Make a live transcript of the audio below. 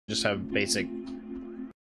just have basic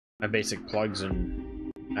my basic plugs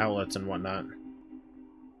and outlets and whatnot.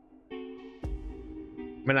 I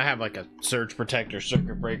mean, I have like a surge protector,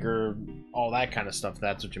 circuit breaker, all that kind of stuff. If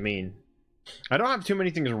that's what you mean. I don't have too many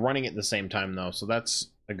things running at the same time though, so that's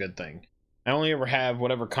a good thing. I only ever have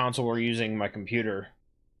whatever console we're using, my computer.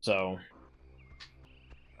 So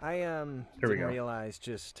I didn't realize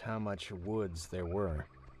just how much woods there were.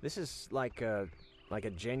 This is like a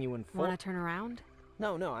genuine. Want to turn around?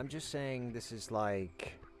 No, I'm just saying this is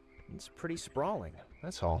like, it's pretty sprawling.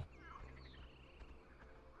 That's all.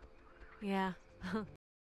 Yeah.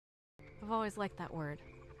 I've always liked that word.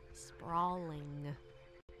 Sprawling.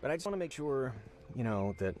 But I just want to make sure, you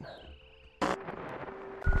know, that...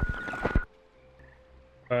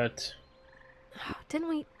 But... Didn't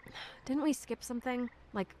we skip something?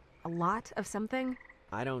 Like, a lot of something?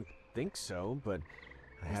 I don't think so, but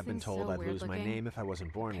I have been told I'd lose my name if I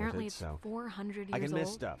wasn't born with it, so... Apparently it's 400 years I can miss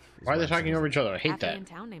old. stuff. Why are they talking over each other? I hate that. In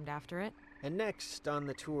town named after it. And next on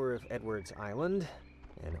the tour of Edwards Island,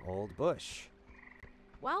 an old bush.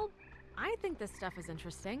 Well, I think this stuff is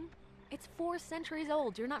interesting. It's 4 centuries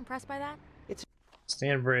old. You're not impressed by that? It's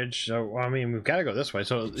Stand bridge. So I mean, we've got to go this way.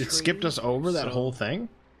 So it skipped us over that whole thing.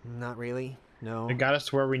 Not really. No. It got us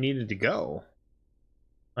to where we needed to go.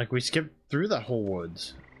 Like we skipped through that whole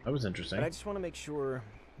woods. That was interesting. But I just want to make sure,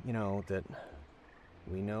 you know, that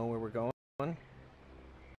we know where we're going.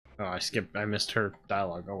 Oh, I missed her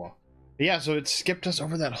dialogue. Oh well. But yeah, so it skipped us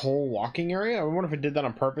over that whole walking area. I wonder if it did that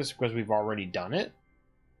on purpose because we've already done it.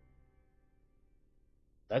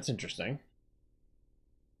 That's interesting.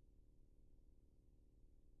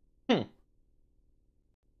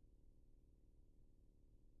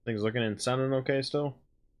 Things looking and sounding okay still?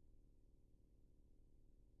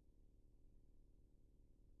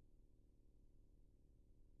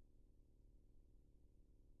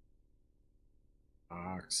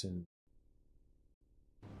 Oxen.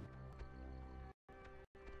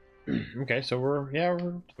 Okay, so we're at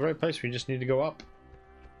the right place. We just need to go up.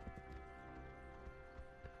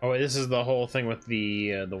 Oh, wait, this is the whole thing with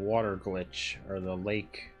the water glitch or the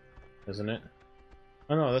lake, isn't it?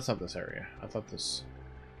 Oh no, that's not this area. I thought this.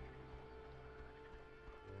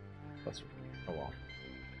 That's, oh well.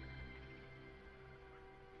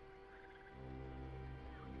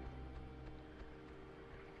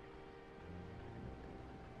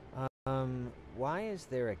 Why is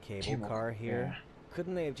there a cable car here? Yeah.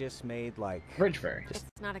 Couldn't they have just made like bridge ferry? It's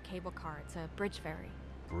not a cable car. It's a bridge ferry.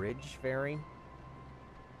 Bridge ferry?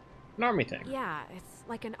 An army thing. Yeah, it's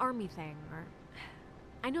like an army thing, or...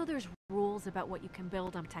 I know there's rules about what you can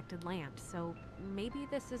build on protected land, so maybe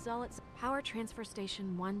this is all it's... Power Transfer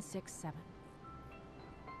Station 167.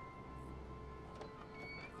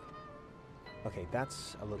 Okay,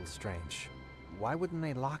 that's a little strange. Why wouldn't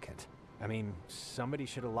they lock it? I mean, somebody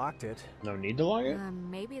should have locked it. No need to lock it?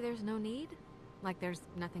 Maybe there's no need? Like there's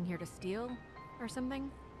nothing here to steal, or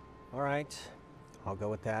something? Alright. I'll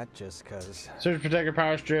go with that, just cause... Surge protector,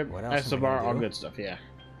 power strip, SLR, all good stuff, yeah.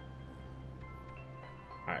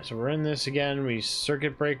 Alright, so we're in this again. We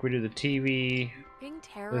circuit break, we do the TV.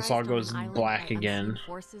 This all goes black again.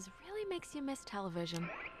 Forces really makes you miss television.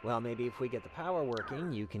 Well, maybe if we get the power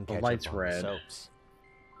working, you can catch the light's up on red. The soaps.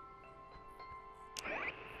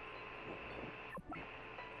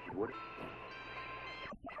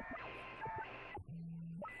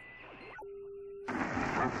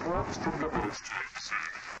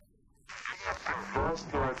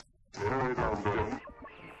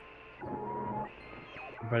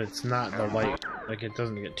 But it's not the light, like it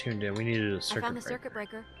doesn't get tuned in. We need to do a circuit breaker. I found the circuit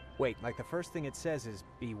breaker. Wait, like the first thing it says is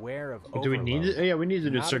beware of overload. Do we need it? Yeah, we need to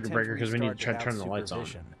do a circuit breaker because we need to try to turn the lights on.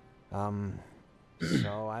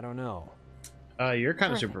 So I don't know. You're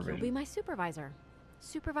kind of supervision. You'll be my supervisor.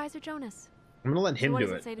 Supervisor Jonas. I'm gonna let him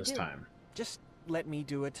do it this time. Just let me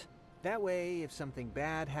do it. That way, if something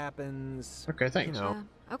bad happens... Okay, thanks. You know,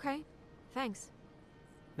 okay, thanks.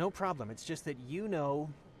 No problem. It's just that you know,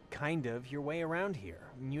 kind of, your way around here.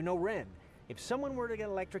 You know Ren. If someone were to get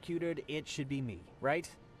electrocuted, it should be me, right?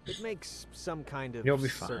 It makes some kind of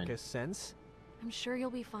circus sense. I'm sure you'll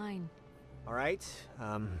be fine. All right.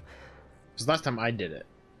 Because last time I did it.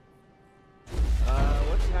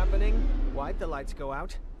 What's happening? Why'd the lights go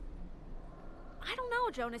out? I don't know,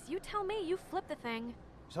 Jonas. You tell me. You flip the thing.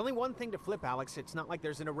 There's only one thing to flip, Alex. It's not like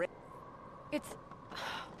there's an array. It's...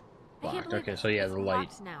 Okay, so yeah, the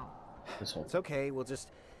light. Now. This whole... It's okay. We'll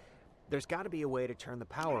just... There's got to be a way to turn the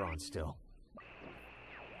power on still.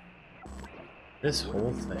 This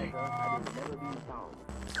whole thing.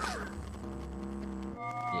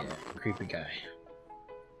 Yeah, creepy guy.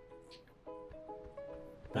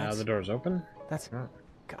 Now the door's open.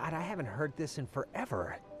 God, I haven't heard this in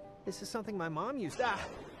forever. This is something my mom used.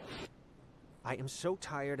 I am so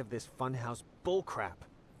tired of this funhouse bullcrap.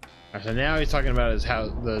 Alright, so now he's talking about his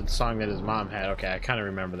house, the song that his mom had. Okay, I kind of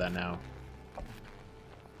remember that now.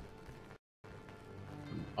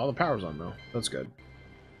 All the power's on though. That's good.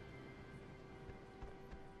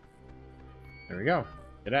 There we go.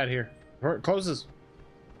 Get out of here. Before it closes.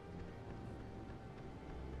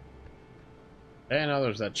 And oh,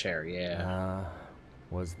 there's that chair. Yeah.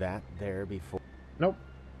 Was that there before? Nope.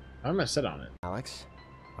 I'm gonna sit on it. Alex,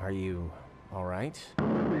 are you all right?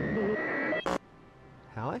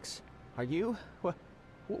 Alex, are you? What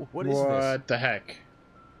is this? What the heck?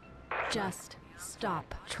 Just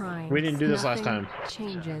stop trying. We didn't do this last Nothing time.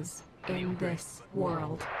 Changes in this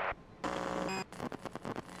world.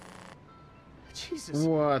 Jesus.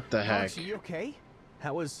 What the Alex, heck? are you okay?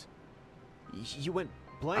 That was... You went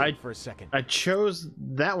blank for a second. I chose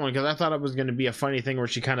that one because I thought it was going to be a funny thing where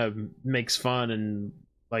she kind of makes fun and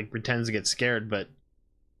like pretends to get scared, but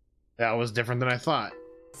that was different than I thought.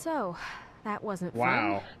 So, that wasn't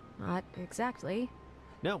Wow. fun. Not exactly.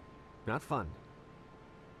 No, not fun.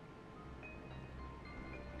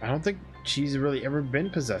 I don't think she's really ever been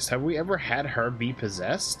possessed. Have we ever had her be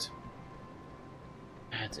possessed?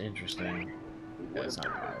 That's interesting. Yeah, it's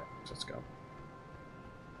not power. Let's go.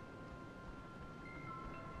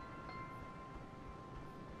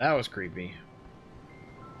 That was creepy.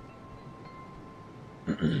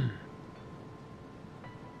 Might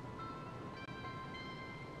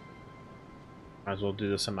as well do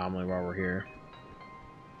this anomaly while we're here.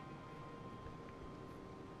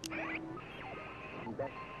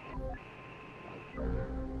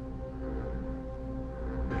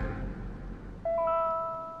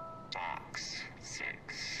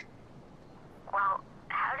 Well,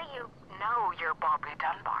 how do you know you're Bobby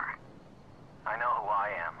Dunbar? I know who I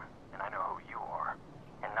am, and I know who you are,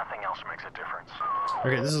 and nothing else makes a difference.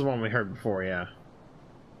 Okay, this is one we heard before, yeah.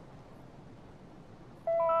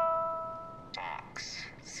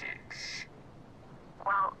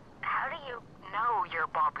 Well, how do you know you're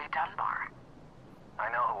Bobby Dunbar?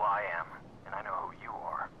 I know who I am, and I know who you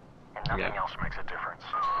are, and nothing else makes a difference.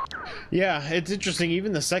 Yeah, it's interesting.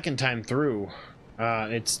 Even the second time through,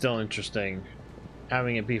 it's still interesting.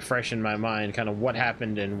 Having it be fresh in my mind, kind of what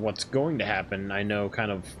happened and what's going to happen. I know kind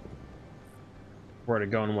of where to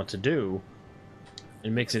go and what to do.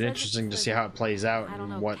 It makes it interesting to see how it plays out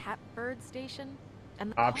and what catbird station?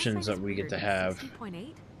 And the options that we get to have.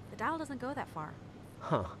 60.8? The dial doesn't go that far.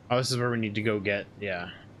 Huh. Oh, this is where we need to go get, yeah.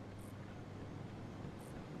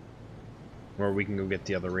 Where we can go get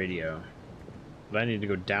the other radio. But I need to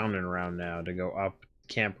go down and around now to go up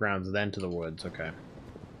campgrounds, then to the woods. Okay.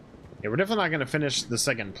 Yeah, we're definitely not going to finish the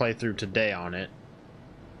second playthrough today on it.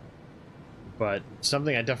 But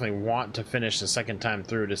something I definitely want to finish the second time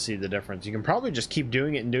through to see the difference. You can probably just keep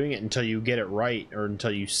doing it and doing it until you get it right, or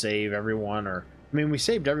until you save everyone, or... I mean, we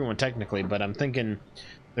saved everyone technically, but I'm thinking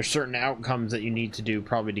there's certain outcomes that you need to do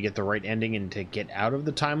probably to get the right ending and to get out of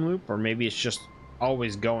the time loop, or maybe it's just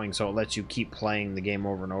always going so it lets you keep playing the game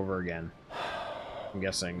over and over again. I'm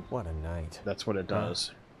guessing. What a night. That's what it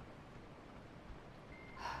does.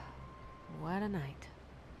 What a night.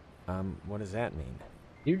 What does that mean?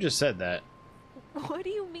 You just said that. What do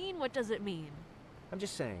you mean, what does it mean? I'm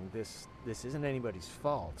just saying, this isn't anybody's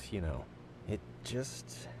fault, you know. It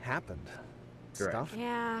just happened. Correct. Stuff?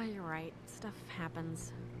 Yeah, you're right. Stuff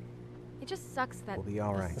happens. It just sucks that We'll be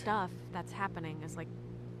all right. the stuff that's happening is, like,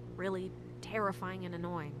 really terrifying and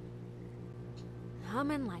annoying.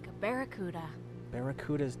 Humming like a barracuda.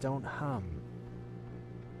 Barracudas don't hum.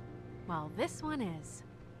 Well, this one is.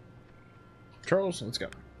 Trolls, let's go.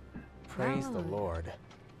 Praise the Hallelujah. Lord.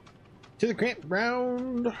 To the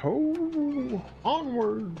campground. Ho!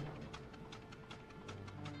 Onward!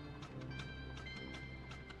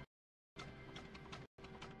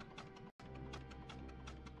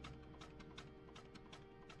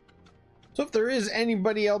 So if there is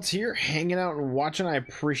anybody else here hanging out and watching, I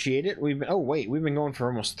appreciate it. We've been, oh wait, we've been going for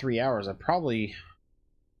almost 3 hours. I probably,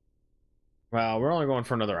 well, we're only going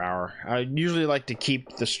for another hour. I usually like to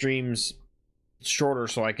keep the streams shorter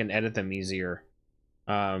so I can edit them easier.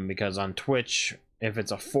 Because on Twitch, if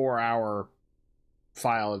it's a 4-hour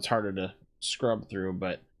file, it's harder to scrub through,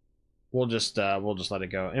 but we'll just let it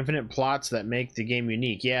go. Infinite plots that make the game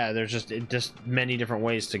unique. Yeah, there's just many different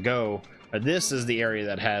ways to go. But this is the area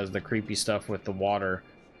that has the creepy stuff with the water,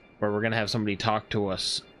 where we're gonna have somebody talk to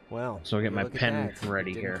us. Well, so I'll get my look at pen that.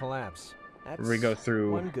 ready It didn't here. Collapse. That's We go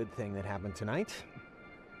through. one good thing that happened tonight.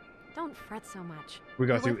 Don't fret so much. We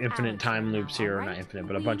go You're through with infinite Alex time right loops now, here, all not right? infinite,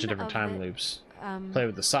 but a bunch of Queen different of time the- loops. Play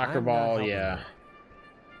with the soccer I'm not ball, helping yeah.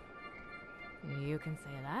 You can say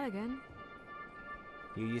that again.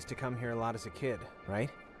 You used to come here a lot as a kid, right?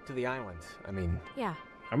 To the island, I mean. Yeah.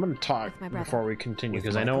 I'm gonna talk before we continue,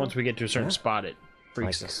 because I know once we get to a certain spot, it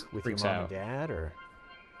freaks us. With your mom and dad, or?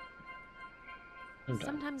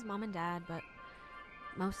 Sometimes mom and dad, but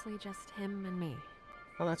mostly just him and me.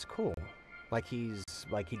 Oh, that's cool. Like he'd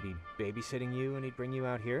be babysitting you and he'd bring you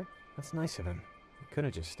out here? That's nice of him. He could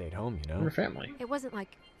have just stayed home, you know? We're family. It wasn't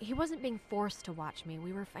like he wasn't being forced to watch me.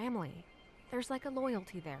 We were family. There's like a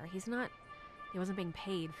loyalty there. He wasn't being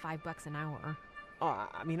paid $5 an hour. Oh,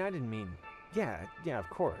 I mean, I didn't mean... Yeah, of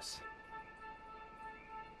course.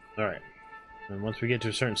 Alright. And once we get to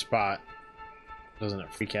a certain spot, doesn't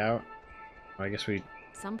it freak out? Well, I guess we...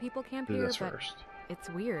 Some people camp do here, this but first. It's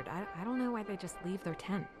weird. I don't know why they just leave their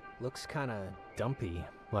tent. Looks kind of dumpy.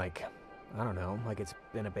 Like, I don't know, like it's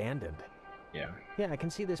been abandoned. Yeah. Yeah, I can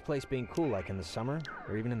see this place being cool, like in the summer,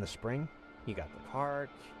 or even in the spring. You got the park,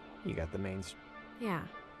 you got the main... Yeah,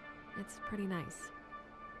 it's pretty nice.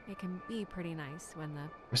 It can be pretty nice when the...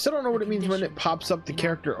 I still don't know what it means when it pops up the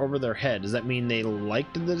character over their head. Does that mean they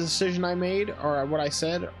liked the decision I made, or what I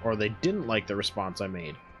said, or they didn't like the response I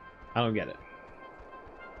made? I don't get it.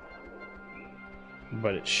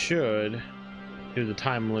 But it should do the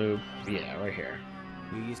time loop. Yeah, right here.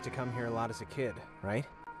 You used to come here a lot as a kid, right?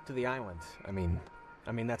 To the island. I mean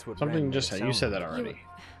that's what... Something just... You said that already.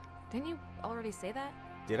 Didn't you already say that?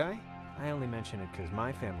 Did I? I only mention it because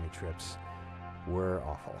my family trips were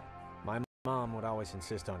awful. My mom would always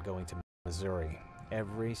insist on going to Missouri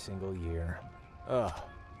every single year. Ugh.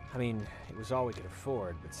 I mean, it was all we could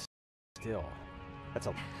afford, but still. That's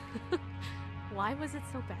a... Why was it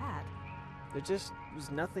so bad? There just was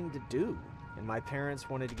nothing to do. And my parents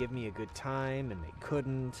wanted to give me a good time, and they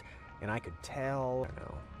couldn't. And I could tell. I don't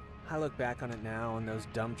know. I look back on it now, and those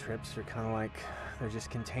dumb trips are kind of like... They're just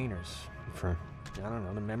containers for, I don't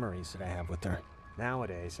know, the memories that I have with her.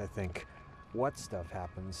 Nowadays, I think... What stuff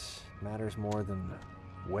happens matters more than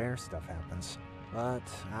where stuff happens. But,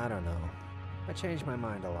 I don't know. I changed my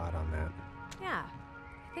mind a lot on that. Yeah,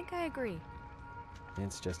 I think I agree.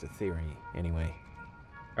 It's just a theory, anyway.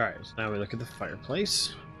 Alright, so now we look at the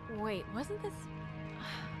fireplace. Wait, wasn't this...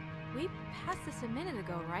 We passed this a minute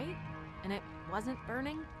ago, right? And it wasn't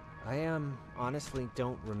burning? I, honestly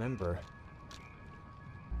don't remember.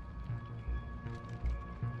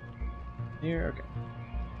 Here, okay.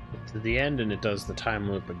 To the end, and it does the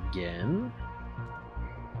time loop again.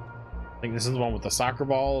 I think this is the one with the soccer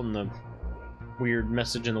ball and the weird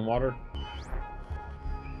message in the water.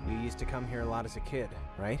 You used to come here a lot as a kid,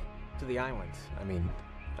 right? To the island. I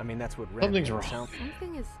mean that's what... Something's wrong.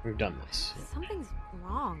 Something is... We've done this. Something's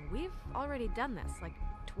wrong. We've already done this, like,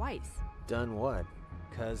 twice. Done what?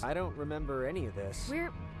 Because I don't remember any of this.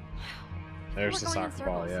 There's the soccer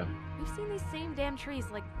ball, yeah. We've seen these same damn trees,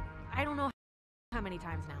 like, I don't know how many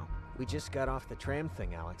times now. We just got off the tram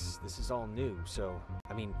thing, Alex. This is all new, so...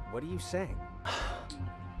 I mean, what are you saying?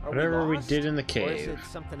 Whatever we did in the cave. Or is it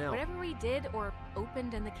something else? Whatever we did or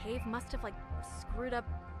opened in the cave must have, like, screwed up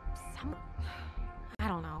some... I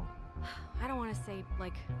don't know. I don't want to say,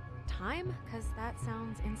 like, time, because that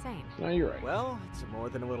sounds insane. No, you're right. Well, it's more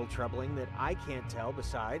than a little troubling that I can't tell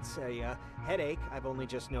besides a headache I've only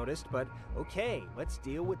just noticed, but okay, let's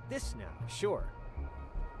deal with this now, sure.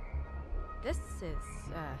 This is,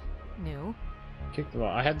 new. Kick the ball.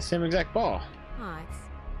 I had the same exact ball. Huh,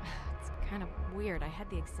 it's kind of weird. I had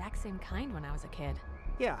the exact same kind when I was a kid.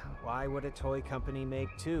 Yeah, why would a toy company make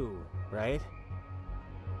two, right?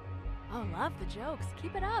 Oh, love the jokes.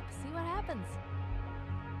 Keep it up. See what happens.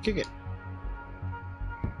 Kick it.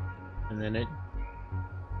 And then it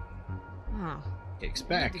Oh. kicks I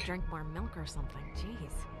back. need to drink more milk or something.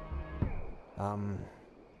 Jeez.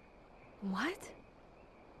 What?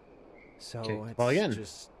 So Okay, it's ball again.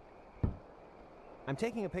 just... I'm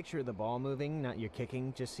taking a picture of the ball moving, not your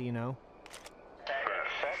kicking, just so you know.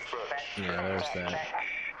 Yeah, there's that.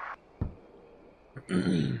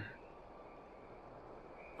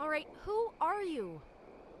 Alright, who are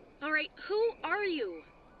you?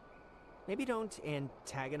 Maybe don't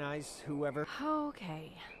antagonize whoever.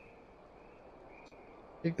 Okay.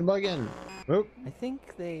 Kick the ball again. Oop. I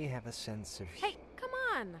think they have a sense of... Hey, come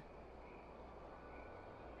on!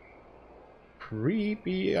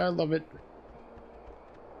 Creepy. I love it.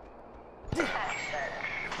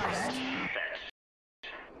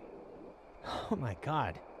 Oh my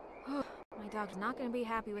god. My dog's not going to be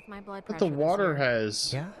happy with my blood But pressure. the water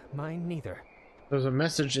this year. has... Yeah, mine neither. There's a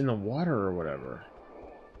message in the water or whatever.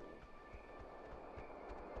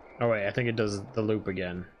 Oh wait, I think it does the loop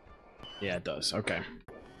again. Yeah, it does. Okay.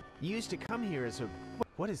 You used to come here as a...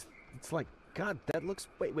 What is... It's like... God, that looks...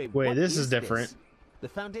 Wait, Wait, what this is different. This? The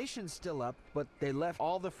foundation's still up, but they left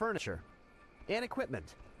all the furniture. And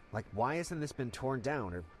equipment. Like, why hasn't this been torn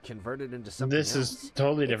down or converted into something This else? is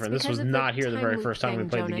totally different. This was not here the very first time we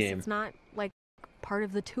played the game. It's not, like, part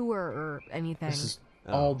of the tour or anything. This is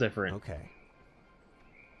all different. Okay.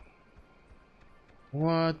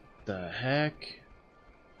 What the heck?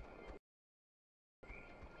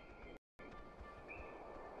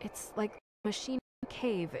 It's like machine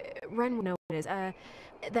cave. Ren would know what it is.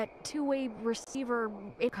 That two-way receiver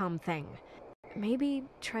intercom thing. Maybe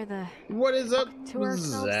try the What is up, to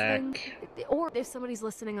ourselves thing. Zach? Or if somebody's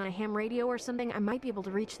listening on a ham radio or something, I might be able to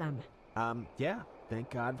reach them. Yeah.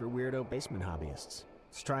 Thank God for weirdo basement hobbyists.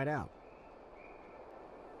 Let's try it out.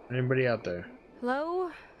 Anybody out there? Hello?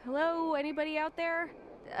 Hello? Anybody out there?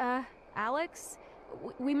 Alex?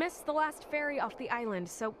 We missed the last ferry off the island,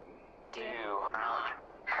 so... Do not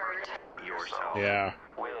hurt yourself. Yeah.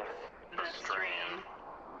 With the stream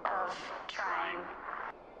of trying.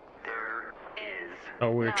 There is...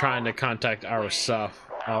 Oh, we were trying to contact ourself,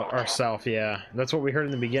 yeah. That's what we heard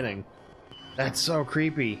in the beginning. That's so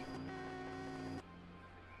creepy.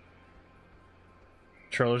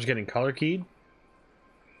 Trailer's getting color keyed?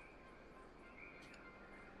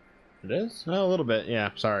 It is? Oh, a little bit, yeah,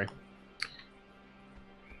 sorry.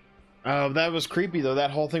 Oh, that was creepy though, that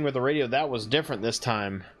whole thing with the radio, that was different this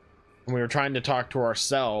time. We were trying to talk to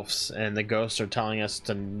ourselves, and the ghosts are telling us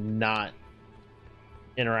to not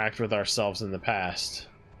interact with ourselves in the past.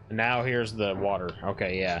 And now here's the water.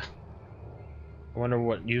 Okay, yeah. I wonder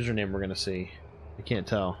what username we're gonna see. I can't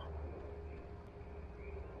tell.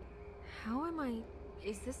 How am I...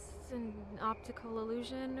 Is this an optical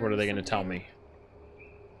illusion or What are they gonna something? tell me?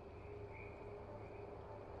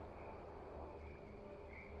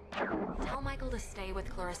 Tell Michael to stay with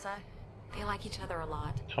Clarissa. They like each other a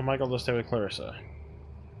lot. Tell Michael to stay with Clarissa.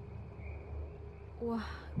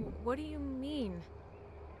 What do you mean?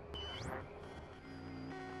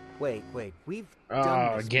 Wait. We've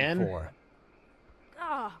done this again? before.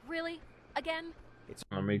 Oh, really? Again?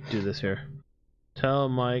 Let me do this here. Tell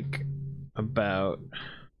Mike about...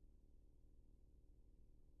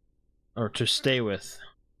 Or to stay with. Is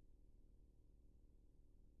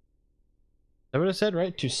that what it said,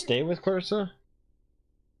 right? To stay with Clarissa?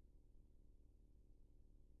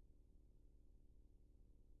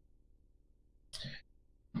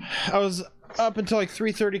 I was up until like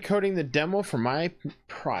 3:30 coding the demo for my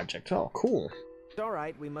project. Oh, cool. It's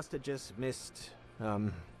alright, we must have just missed,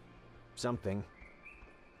 something.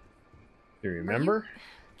 Do you remember?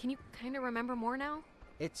 Can you kind of remember more now?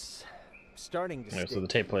 It's starting to Yeah, so stick. the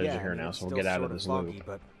tape players Yeah, are here I mean, now, it's so we'll still get out of sort this foggy, loop.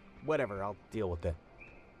 But whatever, I'll deal with it.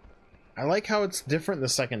 I like how it's different the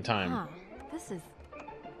second time. Huh. This is...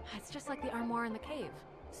 It's just like the armoire in the cave.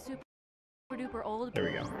 Super duper old. There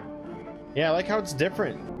we go. Yeah, I like how it's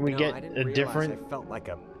different. We I get didn't a realize different I felt like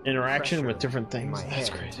a interaction pressure with different in things. my That's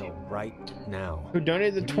head crazy. until right now. Who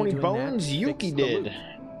donated the Maybe 20 doing that bones? Yuki fixed the loop. did.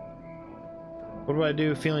 What do I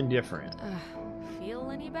do feeling different? Feel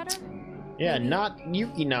any better? Yeah, Maybe. not Remember all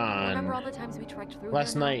Yuki-nan. the times we trekked through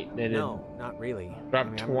Last here now? night they did No, not really. drop I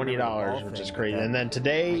mean, I remember the $20, ball which is thing, crazy. but And then I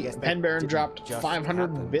today, guess that Pen Baron didn't dropped just 500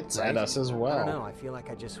 happen, bits at right? us as I don't well. know. I feel like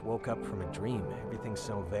I just woke up from a dream. Everything's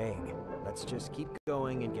so vague. Let's just keep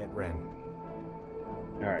going and get Ren.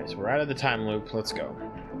 Alright, so we're out of the time loop. Let's go.